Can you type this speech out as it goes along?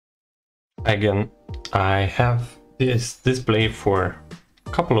Again, I have this display for a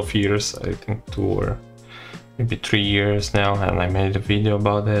couple of years, I think 2 or maybe 3 years now, and I made a video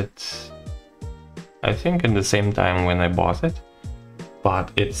about it, I think in the same time when I bought it,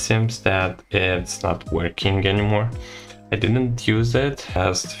 but it seems that it's not working anymore. I didn't use it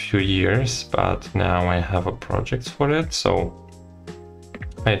past few years, but now I have a project for it, so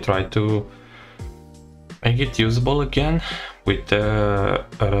I try to make it usable again with the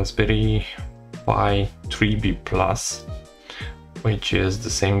Raspberry Pi 3B Plus, which is the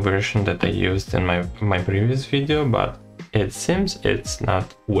same version that I used in my previous video, but it seems it's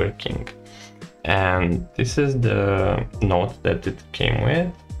not working. And this is the note that it came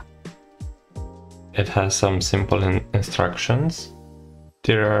with. It has some simple instructions.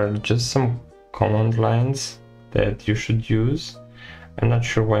 There are just some command lines that you should use. I'm not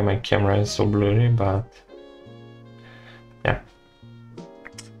sure why my camera is so blurry, but yeah.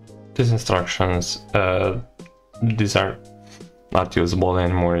 These instructions, these are not usable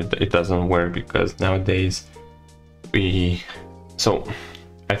anymore. It doesn't work because nowadays so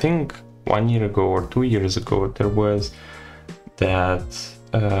I think 1 year ago or 2 years ago there was that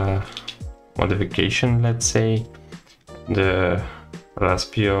modification, let's say, the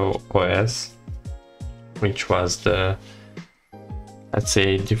Raspberry OS, which was the, let's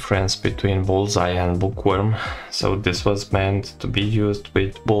say, difference between Bullseye and Bookworm. So this was meant to be used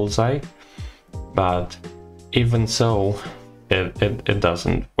with Bullseye, but even so it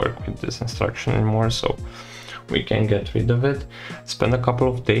doesn't work with this instruction anymore, so we can get rid of it. Spend a couple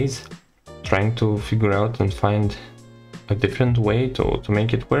of days trying to figure out and find a different way to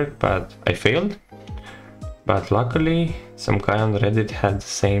make it work, but I failed. But luckily some guy on Reddit had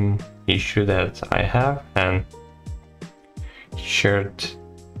the same issue that I have, and he shared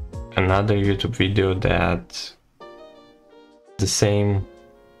another YouTube video that the same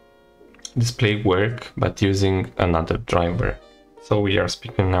display work but using another driver. So we are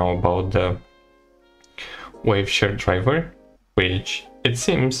speaking now about the WaveShare driver, which it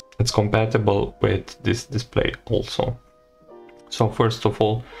seems it's compatible with this display also. So first of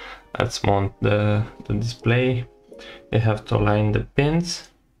all, let's mount the display. You have to align the pins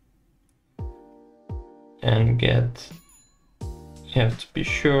and you have to be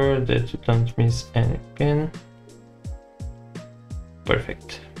sure that you don't miss any pin.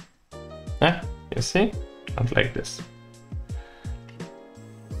 Perfect. Ah, you see? Not like this.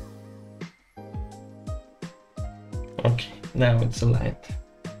 Okay, now it's aligned.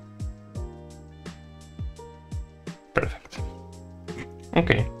 Perfect.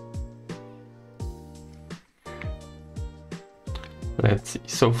 Okay. Let's see.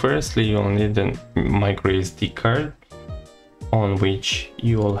 So firstly, you'll need a micro SD card on which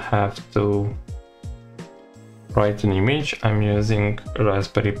you will have to write an image. I'm using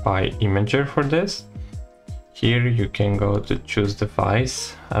Raspberry Pi Imager for this. Here you can go to choose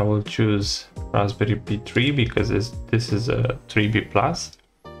device. I will choose Raspberry Pi 3 because this is a 3B plus.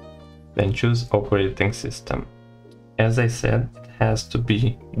 Then choose operating system. As I said, it has to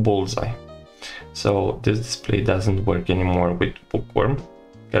be Bullseye. So this display doesn't work anymore with Bookworm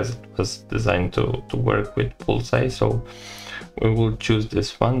because it was designed to work with Bullseye. So we will choose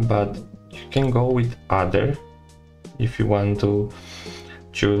this one, but you can go with other if you want to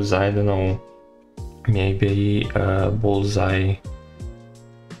choose, I don't know, maybe Bullseye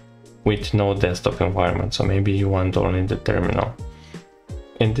with no desktop environment. So maybe you want only the terminal.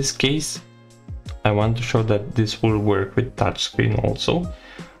 In this case, I want to show that this will work with touchscreen also.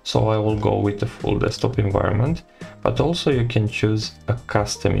 So I will go with the full desktop environment, but also you can choose a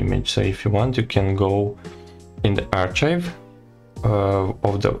custom image. So if you want, you can go in the archive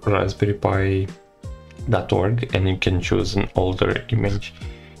of the Raspberry Pi.org and you can choose an older image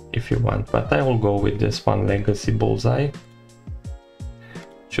if you want, but I will go with this one, Legacy Bullseye.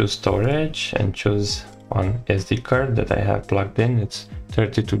 Choose storage and choose one SD card that I have plugged in. It's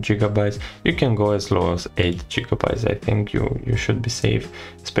 32 gigabytes. You can go as low as 8 gigabytes. I think you should be safe,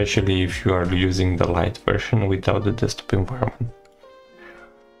 especially if you are using the light version without the desktop environment.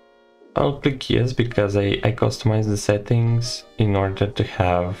 I'll click yes because I customized the settings in order to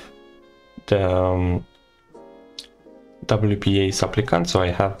have the WPA supplicant, so I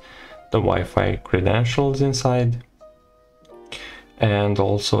have the Wi-Fi credentials inside and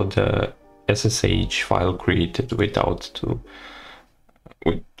also the SSH file created without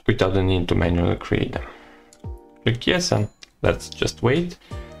the need to manually create them. Click yes and let's just wait.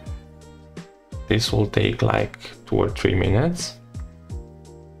 This will take like 2 or 3 minutes,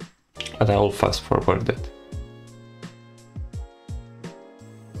 but I will fast forward it.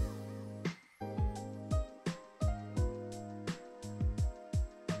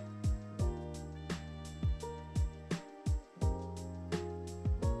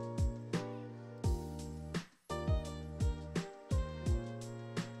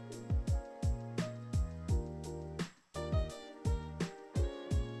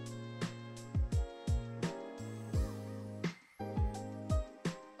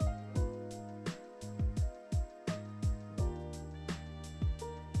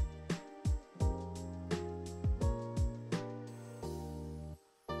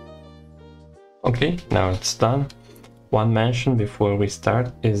 Okay, now it's done. One mention before we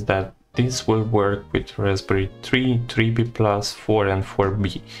start is that this will work with Raspberry 3, 3B+, 4 and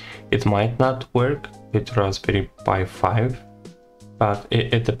 4B. It might not work with Raspberry Pi 5, but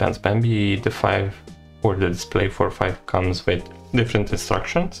it depends. Maybe the 5 or the display for 5 comes with different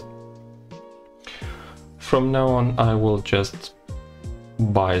instructions. From now on, I will just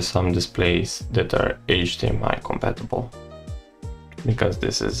buy some displays that are HDMI compatible, because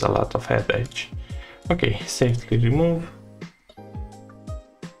this is a lot of headache. Okay, safely remove.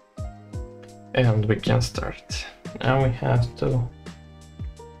 And we can start. Now we have to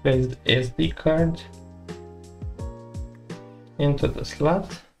place the SD card into the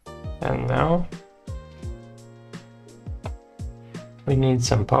slot, and now we need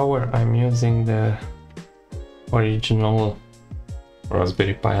some power. I'm using the original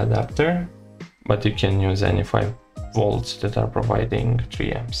Raspberry Pi adapter, but you can use any 5 volts that are providing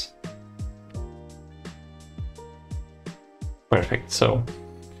 3 amps. Perfect. So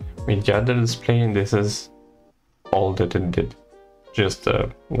we got the display, and this is all that it did. Just a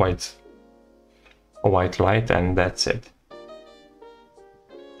white light, and that's it.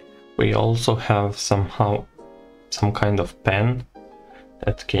 We also have some kind of pen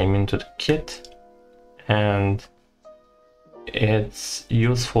that came into the kit, and it's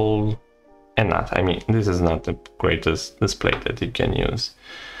useful and not. I mean, this is not the greatest display that you can use.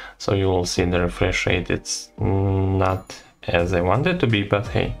 So you will see the refresh rate. It's not as I wanted to be, but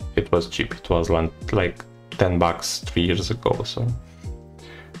hey, it was cheap. It was like 10 bucks 3 years ago, so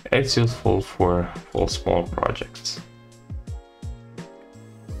it's useful for small projects.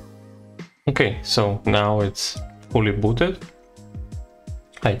 Okay, so now it's fully booted.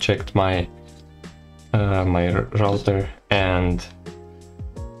 I checked my router and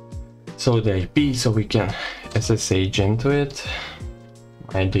so the IP, so we can SSH into it.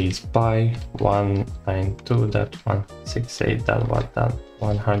 ID is pi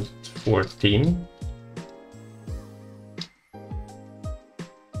 192.168.114.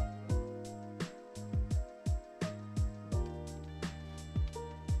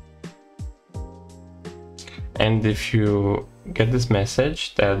 And if you get this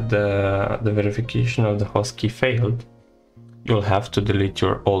message that the verification of the host key failed, you'll have to delete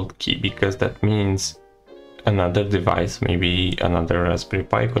your old key, because that means another device, maybe another Raspberry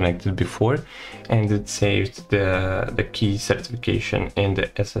Pi connected before, and it saved the key certification in the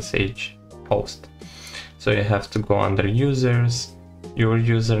SSH host. So you have to go under users, your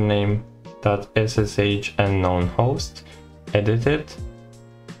username, .ssh and known host, edit it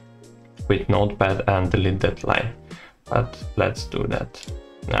with Notepad and delete that line. But let's do that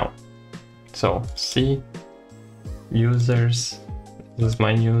now. So C users, this is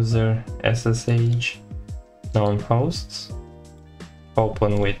my user, SSH, known hosts,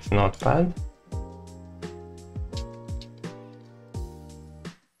 open with Notepad.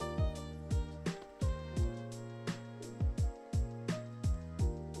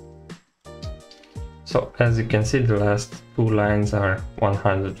 So as you can see, the last 2 lines are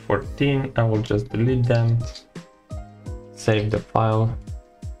 114. I will just delete them, save the file,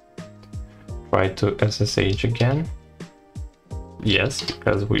 try to SSH again. Yes,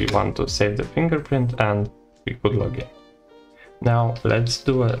 because we want to save the fingerprint, and we could log in. Now let's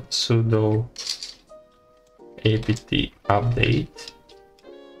do a sudo apt-update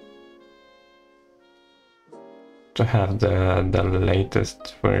to have the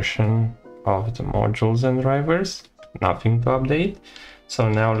latest version of the modules and drivers. Nothing to update. So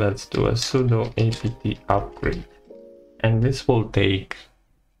now let's do a sudo apt-upgrade, and this will take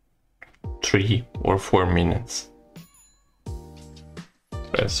 3 or 4 minutes.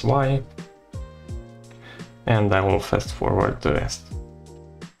 Press Y, and I will fast forward the rest.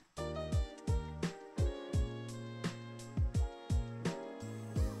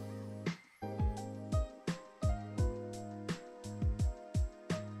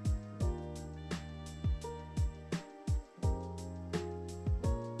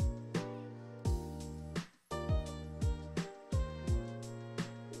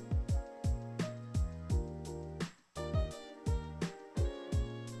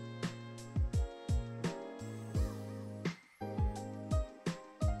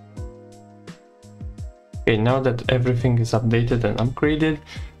 Okay, now that everything is updated and upgraded,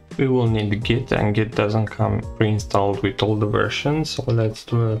 we will need Git, and Git doesn't come pre-installed with all the versions, so let's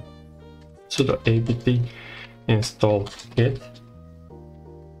do a sudo apt install Git.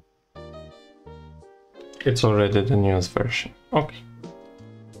 It's already the newest version. Okay.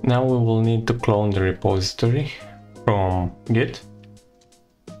 Now we will need to clone the repository from Git,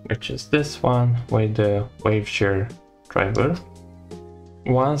 which is this one with the waveshare driver.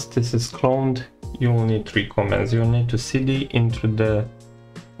 Once this is cloned, you will need 3 commands. You'll need to cd into the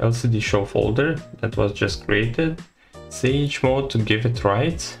LCD show folder that was just created, say chmod to give it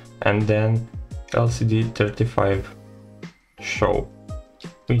rights, and then LCD35 show,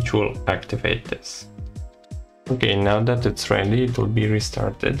 which will activate this. Okay, now that it's ready, it will be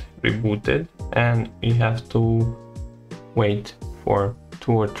restarted, rebooted, and we have to wait for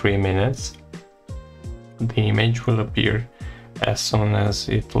 2 or 3 minutes. The image will appear as soon as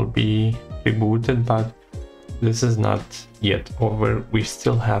it will be rebooted, but this is not yet over. We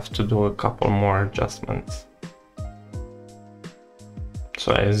still have to do a couple more adjustments.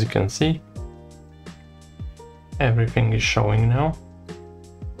 So as you can see, everything is showing now.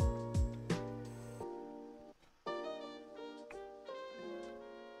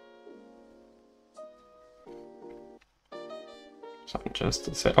 So just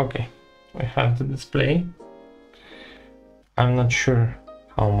to say, okay, we have the display. I'm not sure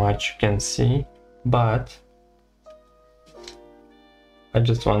how much you can see, but I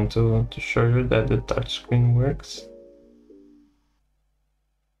just want to show you that the touchscreen works.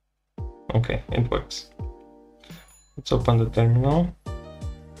 Okay, it works. Let's open the terminal.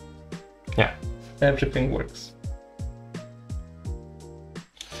 Yeah, everything works.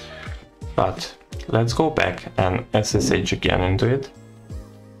 But let's go back and SSH again into it.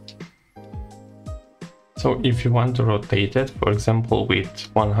 So if you want to rotate it, for example, with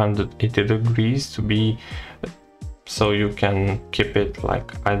 180 degrees to be, so you can keep it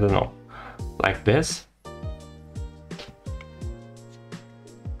like, I don't know, like this.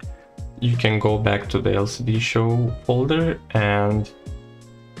 You can go back to the LCD show folder and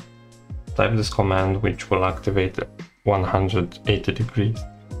type this command, which will activate 180 degrees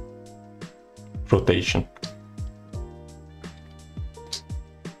rotation.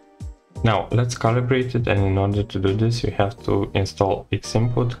 Now let's calibrate it, and in order to do this you have to install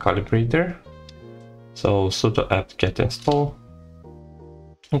xinput-calibrator. So sudo apt-get install.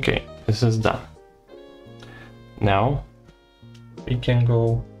 Okay, this is done. Now we can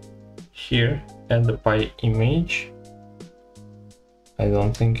go here at the Pi image. I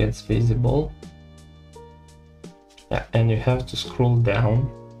don't think it's visible. Yeah, and you have to scroll down,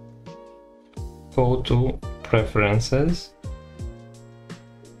 go to preferences,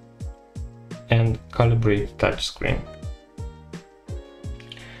 and calibrate touchscreen.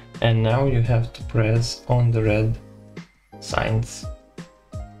 And now you have to press on the red signs.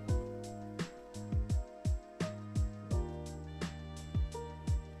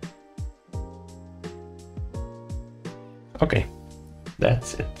 Okay,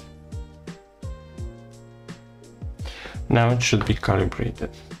 that's it. Now it should be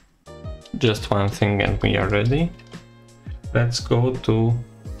calibrated. Just one thing and we are ready. Let's go to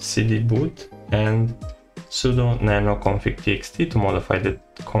cd boot and sudo nano config.txt to modify the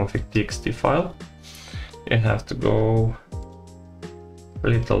config.txt file. You have to go a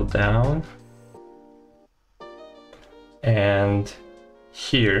little down, and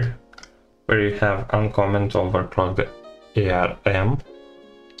here where you have uncomment overclocked ARM,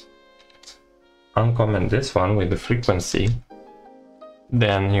 uncomment this one with the frequency.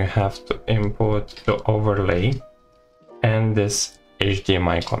 Then you have to import the overlay and this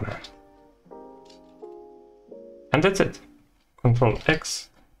HDMI command. And that's it. Control X,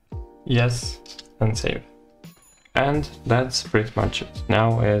 yes, and save. And that's pretty much it.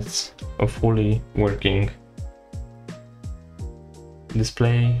 Now it's a fully working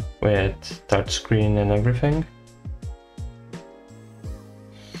display with touchscreen and everything.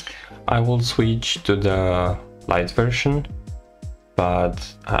 I will switch to the light version, but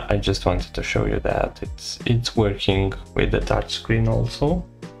I just wanted to show you that it's working with the touchscreen also.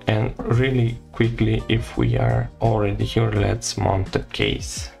 And really quickly, if we are already here, let's mount the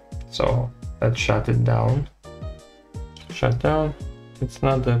case. So let's shut it down. Shut down. It's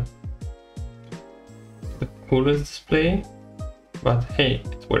not the coolest display, but hey,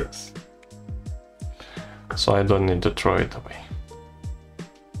 it works. So I don't need to throw it away.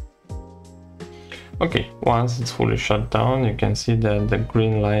 Okay, once it's fully shut down, you can see that the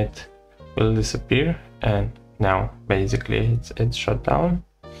green light will disappear, and now basically it's shut down.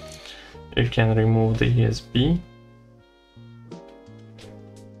 You can remove the USB.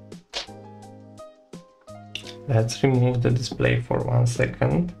 Let's remove the display for 1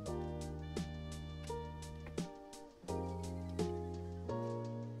 second.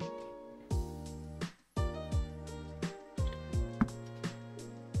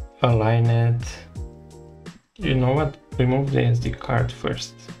 Align it. You know what? Remove the SD card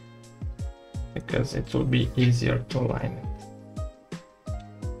first, because it will be easier to align it.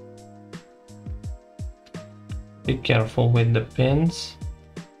 Be careful with the pins.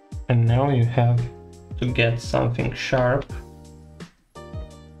 And now you have to get something sharp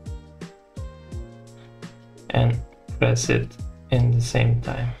and press it in the same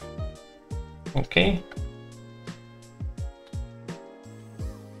time. Okay.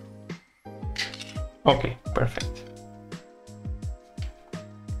 Okay, perfect.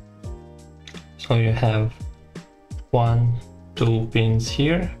 So you have 1, 2 pins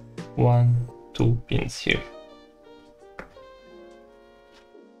here, 1, 2 pins here.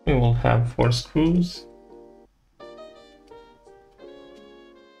 We will have 4 screws.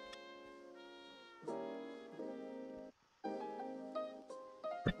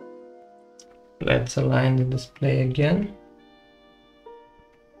 Let's align the display again.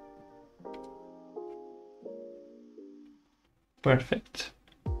 Perfect.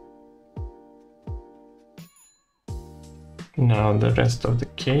 Now the rest of the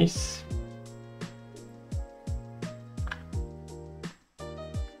case.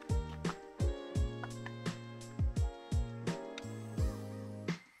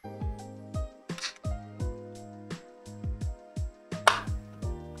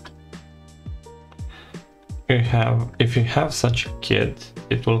 If you have such a kit,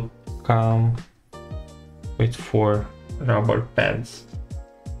 it will come with 4 rubber pads,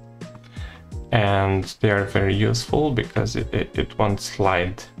 and they are very useful because it won't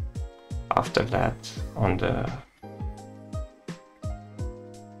slide after that on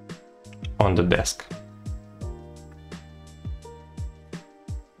the desk.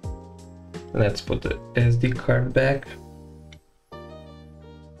 Let's put the SD card back.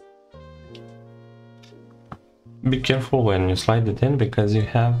 Be careful when you slide it in because you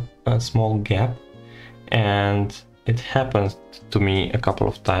have a small gap, and it happens to me a couple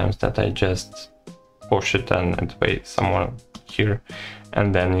of times that I just push it and wait somewhere here,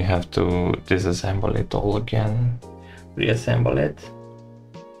 and then you have to disassemble it all again, reassemble it.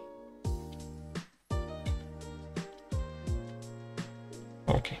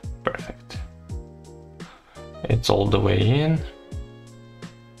 Okay, perfect. It's all the way in.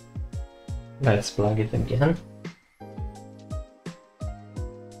 Let's plug it again.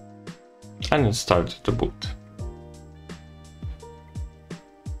 And it started to boot.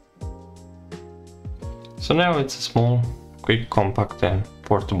 So now it's a small, quick, compact and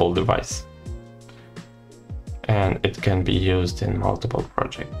portable device. And it can be used in multiple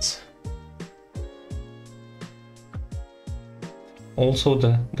projects. Also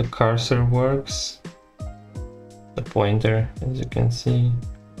the cursor works. The pointer, as you can see.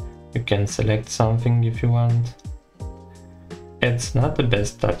 You can select something if you want. It's not the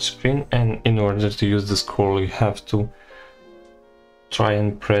best touchscreen, and in order to use the scroll you have to try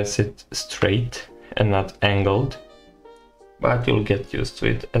and press it straight and not angled, but you'll get used to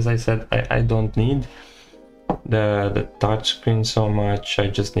it. As I said, I don't need the touchscreen so much, I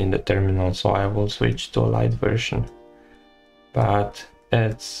just need the terminal, so I will switch to a light version, but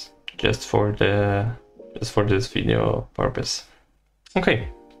it's just for this video purpose. Okay,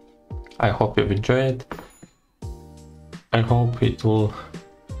 I hope you've enjoyed it. I hope it will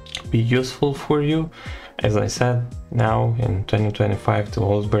be useful for you. As I said, now in 2025 the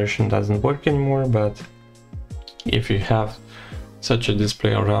old version doesn't work anymore, but if you have such a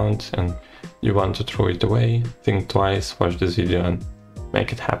display around and you want to throw it away, think twice, watch this video and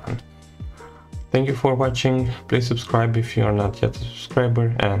make it happen. Thank you for watching, please subscribe if you are not yet a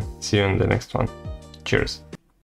subscriber, and see you in the next one. Cheers!